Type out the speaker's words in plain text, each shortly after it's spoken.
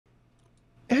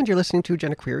And you're listening to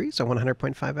Jenna Queeries on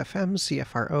 100.5 FM,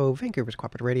 CFRO, Vancouver's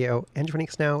Cooperative Radio. And joining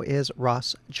us now is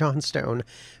Ross Johnstone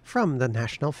from the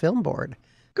National Film Board.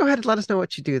 Go ahead and let us know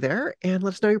what you do there and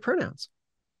let us know your pronouns.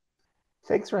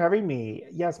 Thanks for having me.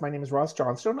 Yes, my name is Ross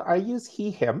Johnstone. I use he,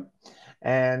 him,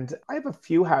 and I have a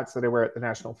few hats that I wear at the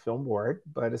National Film Board,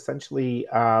 but essentially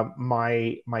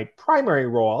my primary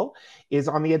role is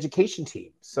on the education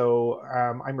team. So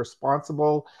I'm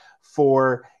responsible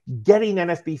for getting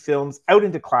NFB films out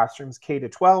into classrooms K to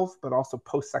 12, but also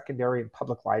post-secondary and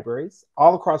public libraries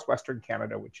all across Western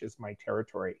Canada, which is my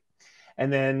territory.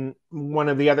 And then one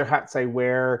of the other hats I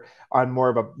wear on more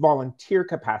of a volunteer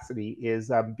capacity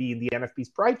is being the NFB's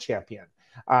Pride Champion.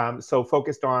 So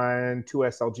focused on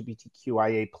 2S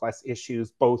LGBTQIA plus issues,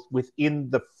 both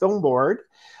within the film board,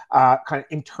 kind of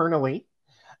internally,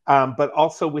 but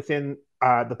also within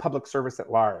the public service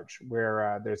at large,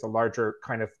 where there's a larger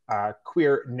kind of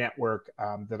queer network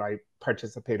that I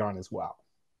participate on as well.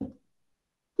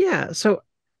 Yeah, so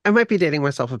I might be dating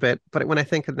myself a bit, but when I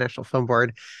think of the National Film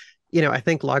Board, I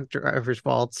think Log Driver's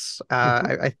Vaults.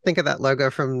 I think of that logo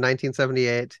from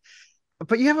 1978.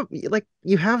 But you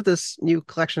have this new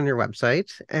collection on your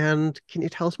website, and can you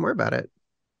tell us more about it?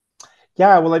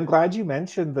 Yeah, well, I'm glad you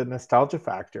mentioned the nostalgia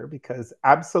factor because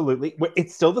absolutely,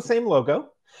 it's still the same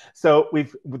logo. So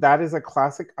that is a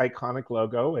classic iconic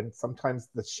logo, and sometimes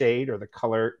the shade or the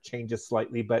color changes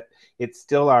slightly, but it's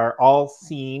still our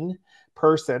all-seen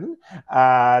person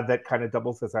that kind of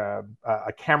doubles as a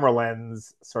camera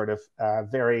lens, sort of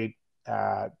very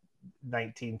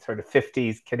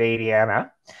 1950s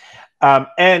Canadiana.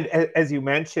 And as you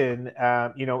mentioned,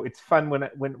 it's fun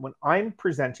when I'm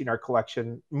presenting our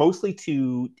collection, mostly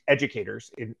to educators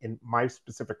in my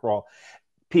specific role.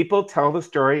 People tell the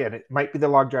story, and it might be the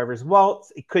Log Driver's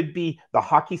Waltz. It could be the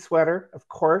hockey sweater, of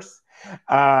course,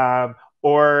 or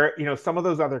some of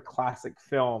those other classic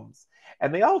films.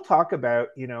 And they all talk about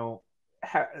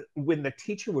when the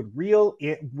teacher would wheel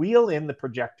in the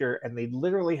projector, and they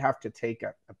literally have to take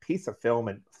a piece of film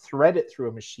and thread it through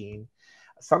a machine.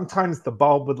 Sometimes the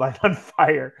bulb would light on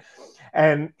fire.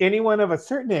 And anyone of a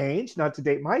certain age, not to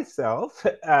date myself,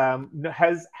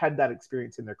 has had that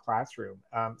experience in their classroom.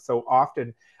 So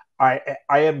often I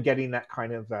am getting that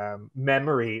kind of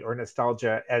memory or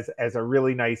nostalgia as a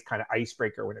really nice kind of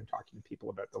icebreaker when I'm talking to people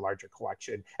about the larger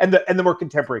collection and the more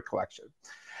contemporary collection.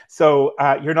 So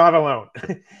you're not alone.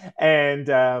 And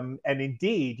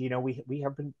indeed, we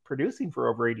have been producing for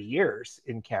over 80 years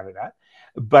in Canada,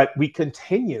 but we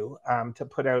continue to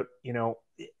put out,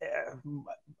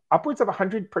 upwards of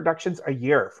 100 productions a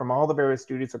year from all the various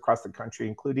studios across the country,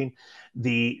 including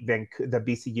the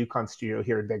BC Yukon studio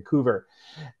here in Vancouver.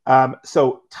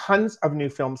 So tons of new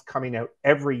films coming out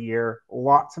every year,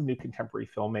 lots of new contemporary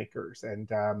filmmakers.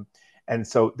 And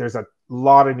so there's a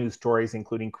lot of new stories,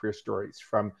 including queer stories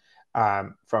from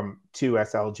 2S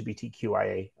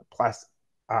LGBTQIA plus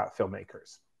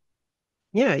filmmakers.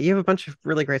 Yeah, you have a bunch of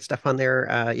really great stuff on there.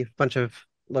 You have a bunch of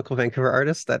local Vancouver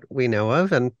artists that we know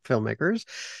of and filmmakers.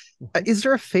 Is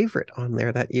there a favorite on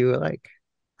there that you like?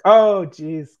 Oh,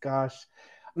 geez, gosh.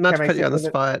 Not to Can I put say you on the more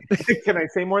than, spot. can I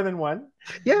say more than one?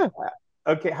 Yeah.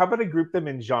 Okay, how about I group them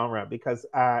in genre? Because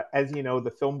as you know,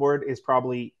 the film board is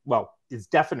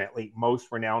definitely most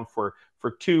renowned for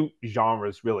two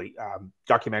genres, really,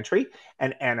 documentary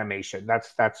and animation.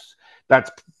 That's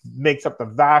makes up the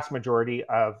vast majority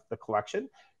of the collection.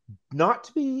 Not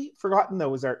to be forgotten,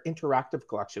 though, is our interactive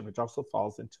collection, which also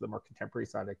falls into the more contemporary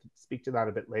side. I can speak to that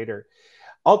a bit later.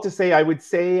 All to say, I would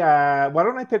say, why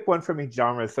don't I pick one from each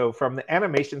genre? So from the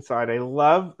animation side, I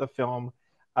love the film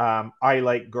I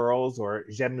Like Girls, or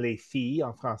J'aime les filles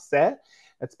en français.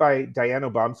 That's by Diane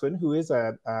Obamswin, who is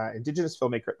a Indigenous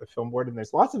filmmaker at the Film Board. And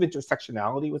there's lots of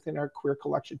intersectionality within our queer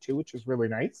collection, too, which is really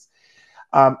nice.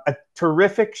 A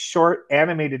terrific short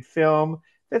animated film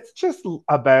that's just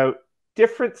about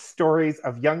different stories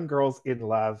of young girls in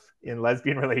love in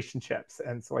lesbian relationships.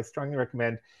 And so I strongly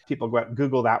recommend people go out and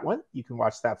Google that one. You can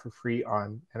watch that for free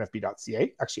on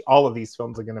nfb.ca. Actually, all of these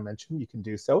films I'm going to mention, you can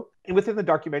do so. And within the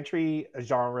documentary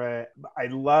genre, I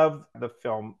love the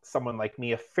film Someone Like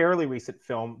Me, a fairly recent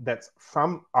film that's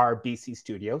from our BC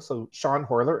studio. So Sean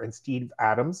Horler and Steve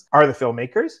Adams are the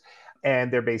filmmakers,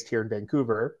 and they're based here in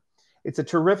Vancouver. It's a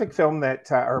terrific film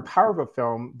or a powerful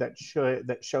film that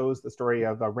shows the story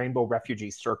of a Rainbow Refugee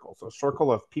Circle. So a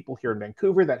circle of people here in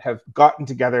Vancouver that have gotten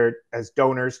together as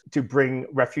donors to bring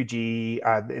refugee,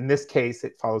 in this case,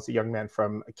 it follows a young man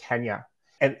from Kenya.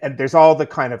 And there's all the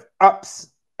kind of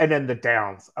ups and then the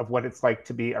downs of what it's like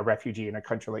to be a refugee in a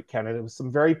country like Canada. There was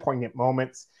some very poignant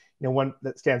moments. One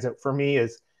that stands out for me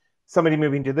is somebody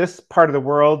moving to this part of the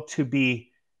world to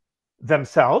be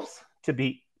themselves, to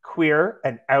be queer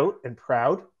and out and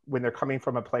proud when they're coming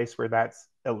from a place where that's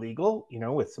illegal,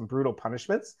 with some brutal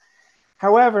punishments.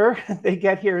 However, they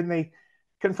get here and they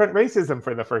confront racism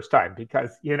for the first time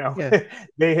because, Yeah.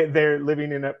 they're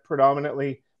living in a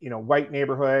predominantly, white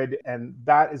neighborhood. And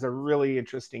that is a really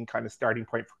interesting kind of starting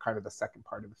point for kind of the second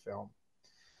part of the film.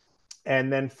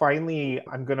 And then finally,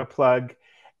 I'm going to plug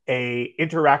a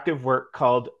interactive work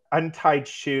called Untied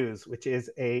Shoes, which is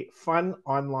a fun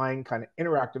online kind of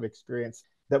interactive experience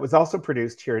that was also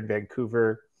produced here in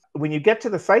Vancouver. When you get to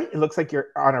the site, it looks like you're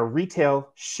on a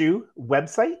retail shoe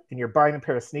website and you're buying a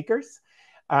pair of sneakers.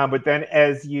 But then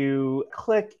as you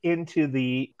click into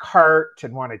the cart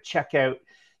and want to check out,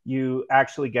 you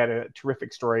actually get a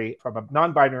terrific story from a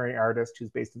non-binary artist who's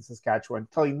based in Saskatchewan,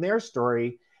 telling their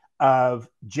story of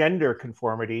gender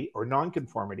conformity or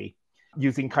non-conformity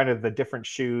using kind of the different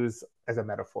shoes as a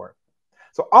metaphor.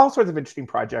 So all sorts of interesting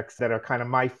projects that are kind of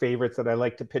my favorites that I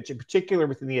like to pitch, in particular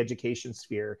within the education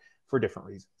sphere for different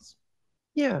reasons.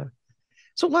 Yeah.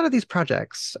 So a lot of these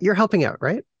projects, you're helping out,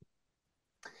 right?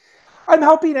 I'm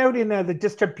helping out in the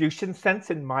distribution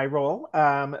sense in my role.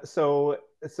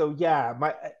 So yeah,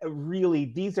 really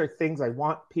these are things I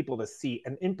want people to see,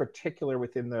 and in particular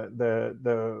within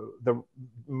the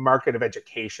market of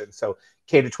education. So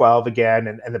K to 12 again,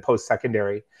 and the post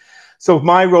secondary. So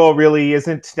my role really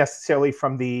isn't necessarily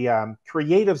from the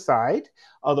creative side,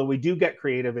 although we do get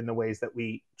creative in the ways that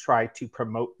we try to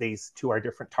promote these to our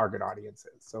different target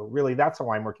audiences. So really, that's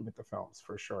how I'm working with the films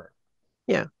for sure.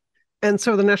 Yeah. And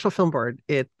so the National Film Board,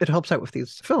 it helps out with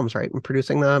these films, right? And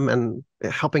producing them and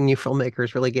helping new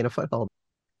filmmakers really gain a foothold.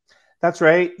 That's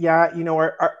right. Yeah,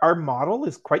 our model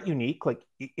is quite unique, like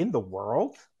in the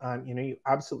world. You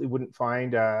absolutely wouldn't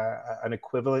find an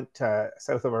equivalent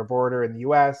south of our border in the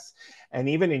U.S. and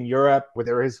even in Europe, where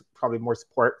there is probably more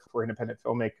support for independent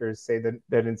filmmakers, say, than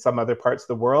in some other parts of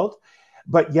the world.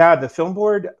 But yeah, the Film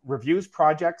Board reviews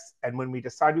projects, and when we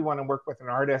decide we want to work with an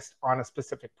artist on a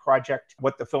specific project,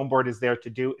 what the Film Board is there to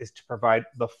do is to provide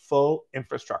the full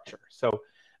infrastructure. So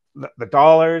the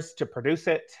dollars to produce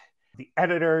it, the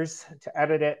editors to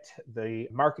edit it, the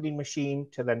marketing machine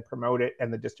to then promote it,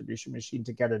 and the distribution machine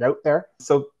to get it out there.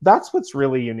 So that's what's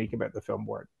really unique about the Film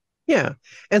Board. Yeah.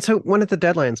 And so one of the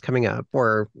deadlines coming up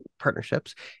for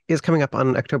partnerships is coming up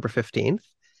on October 15th.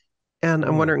 And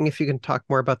I'm Mm. wondering if you can talk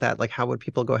more about that. Like, how would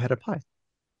people go ahead and apply?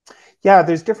 Yeah,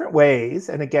 there's different ways.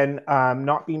 And again,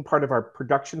 not being part of our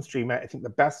production stream, I think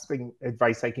the best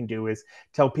advice I can do is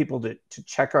tell people to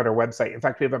check out our website. In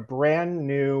fact, we have a brand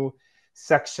new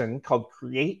section called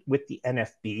Create with the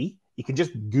NFB. You can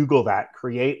just Google that,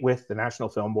 Create with the National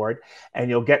Film Board,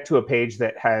 and you'll get to a page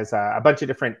that has a bunch of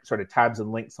different sort of tabs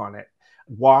and links on it.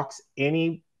 Walks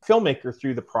any filmmaker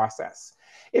through the process.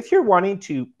 If you're wanting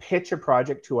to pitch a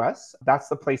project to us, that's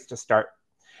the place to start.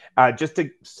 Just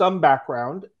some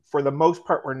background, for the most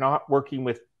part, we're not working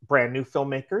with brand new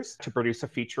filmmakers to produce a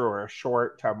feature or a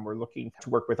short. We're looking to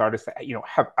work with artists that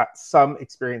have some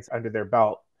experience under their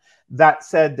belt. That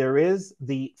said, there is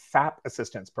the FAP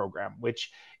assistance program,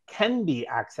 which can be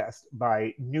accessed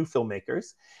by new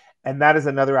filmmakers. And that is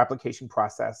another application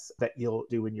process that you'll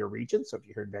do in your region. So if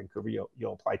you're here in Vancouver,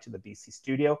 you'll apply to the BC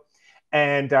studio.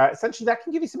 And essentially that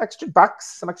can give you some extra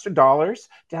bucks, some extra dollars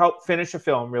to help finish a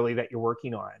film really that you're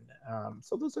working on.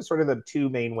 So those are sort of the two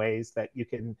main ways that you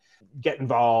can get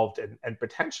involved and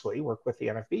potentially work with the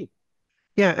NFB.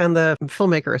 Yeah. And the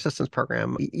filmmaker assistance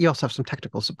program, you also have some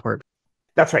technical support.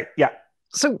 That's right. Yeah.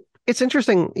 So it's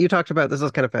interesting. You talked about this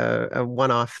as kind of a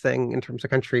one-off thing in terms of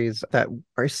countries that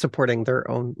are supporting their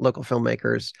own local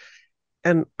filmmakers.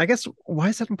 And I guess, why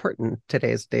is that important in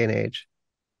today's day and age?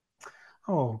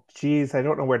 Oh, geez, I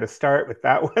don't know where to start with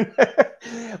that one.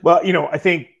 Well, I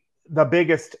think the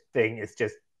biggest thing is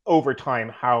just over time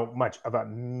how much of a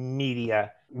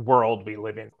media world we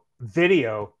live in.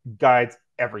 Video guides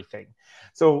everything.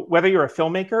 So whether you're a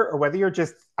filmmaker or whether you're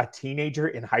just a teenager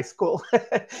in high school,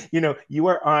 you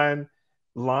are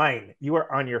online, you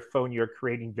are on your phone, you're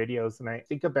creating videos. And I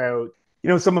think about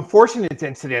some unfortunate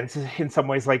incidents in some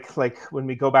ways, like when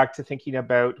we go back to thinking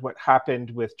about what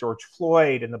happened with George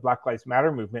Floyd and the Black Lives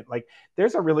Matter movement, like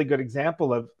there's a really good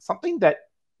example of something that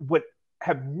would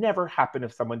have never happened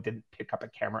if someone didn't pick up a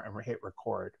camera and hit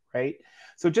record, right?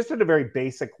 So just at a very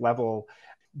basic level,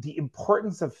 the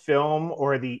importance of film,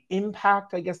 or the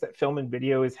impact, I guess, that film and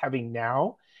video is having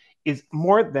now is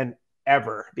more than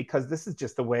ever, because this is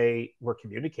just the way we're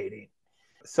communicating.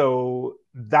 So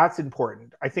that's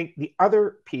important. I think the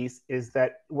other piece is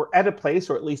that we're at a place,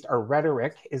 or at least our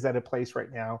rhetoric is at a place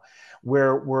right now,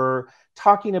 where we're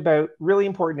talking about really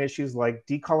important issues like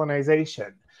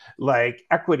decolonization, like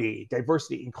equity,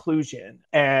 diversity, inclusion.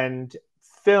 And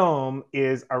film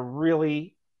is a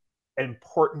really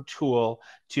important tool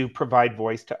to provide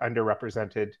voice to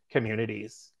underrepresented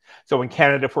communities. So in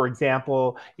Canada, for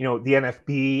example, the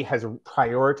NFB has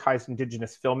prioritized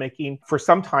Indigenous filmmaking for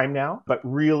some time now, but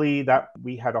really that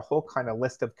we had a whole kind of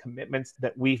list of commitments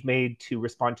that we've made to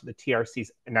respond to the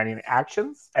TRC's 99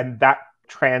 actions. And that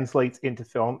translates into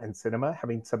film and cinema,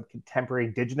 having some contemporary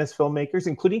Indigenous filmmakers,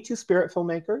 including two Spirit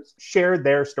filmmakers, share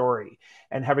their story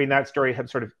and having that story have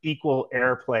sort of equal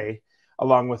airplay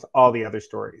along with all the other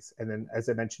stories. And then, as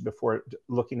I mentioned before,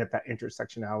 looking at that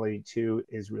intersectionality too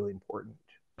is really important.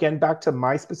 Again, back to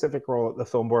my specific role at the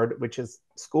Film Board, which is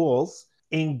schools.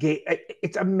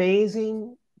 It's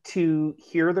amazing to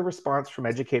hear the response from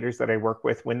educators that I work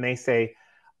with when they say,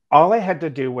 all I had to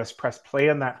do was press play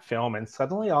on that film, and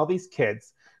suddenly all these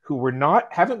kids who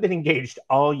haven't been engaged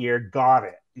all year got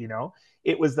it.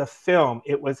 It was the film.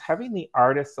 It was having the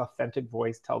artist's authentic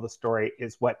voice tell the story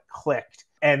is what clicked,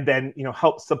 and then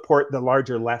help support the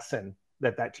larger lesson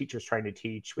that teacher's trying to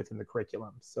teach within the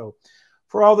curriculum. So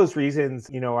for all those reasons,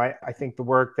 I think the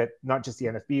work that not just the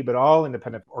NFB, but all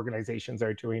independent organizations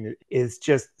are doing is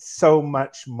just so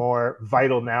much more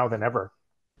vital now than ever.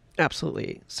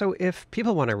 Absolutely. So if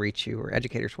people want to reach you or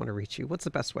educators want to reach you, what's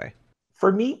the best way?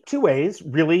 For me, two ways.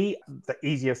 Really, the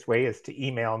easiest way is to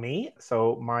email me.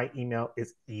 So my email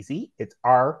is easy. It's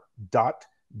r.johnstone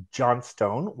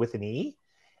with an E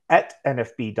at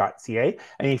nfb.ca.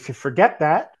 And if you forget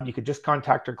that, you could just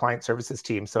contact our client services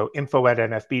team. So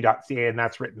info@nfb.ca, and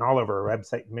that's written all over our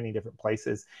website in many different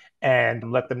places.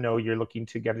 And let them know you're looking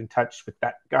to get in touch with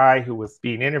that guy who was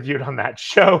being interviewed on that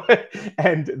show,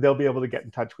 and they'll be able to get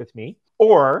in touch with me.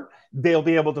 Or they'll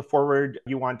be able to forward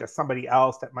you on to somebody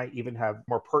else that might even have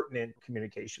more pertinent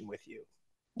communication with you.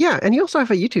 Yeah, and you also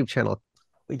have a YouTube channel.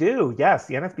 We do, yes.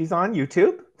 The NFB's on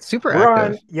YouTube. Super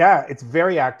active. Yeah, it's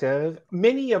very active.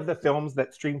 Many of the films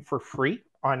that stream for free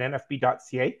on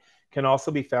nfb.ca can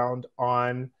also be found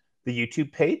on the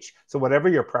YouTube page. So whatever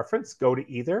your preference, go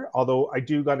to either. Although I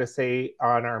do got to say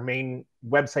on our main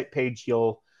website page,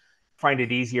 you'll find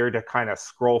it easier to kind of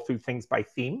scroll through things by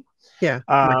theme. Yeah,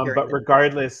 But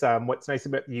regardless, what's nice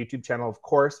about the YouTube channel, of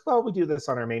course, well, we do this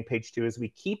on our main page too, is we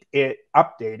keep it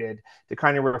updated to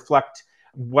kind of reflect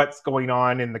what's going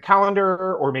on in the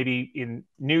calendar or maybe in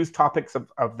news topics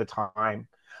of the time.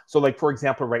 So like, for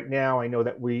example, right now, I know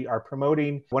that we are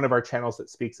promoting one of our channels that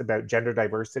speaks about gender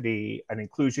diversity and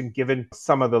inclusion, given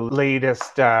some of the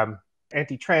latest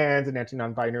anti-trans and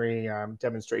anti-non-binary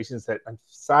demonstrations that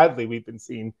sadly we've been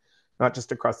seeing, not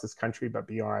just across this country, but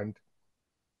beyond.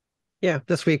 Yeah,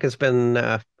 this week has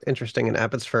been interesting in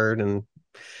Abbotsford, and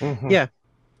Mm-hmm.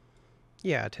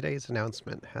 yeah, today's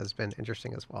announcement has been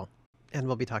interesting as well. And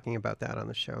we'll be talking about that on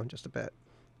the show in just a bit.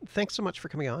 Thanks so much for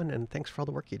coming on, and thanks for all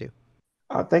the work you do.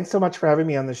 Thanks so much for having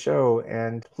me on the show.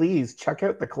 And please check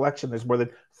out the collection. There's more than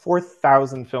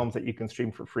 4,000 films that you can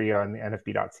stream for free on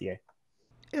nfb.ca.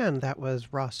 And that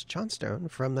was Ross Johnstone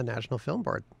from the National Film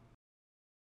Board.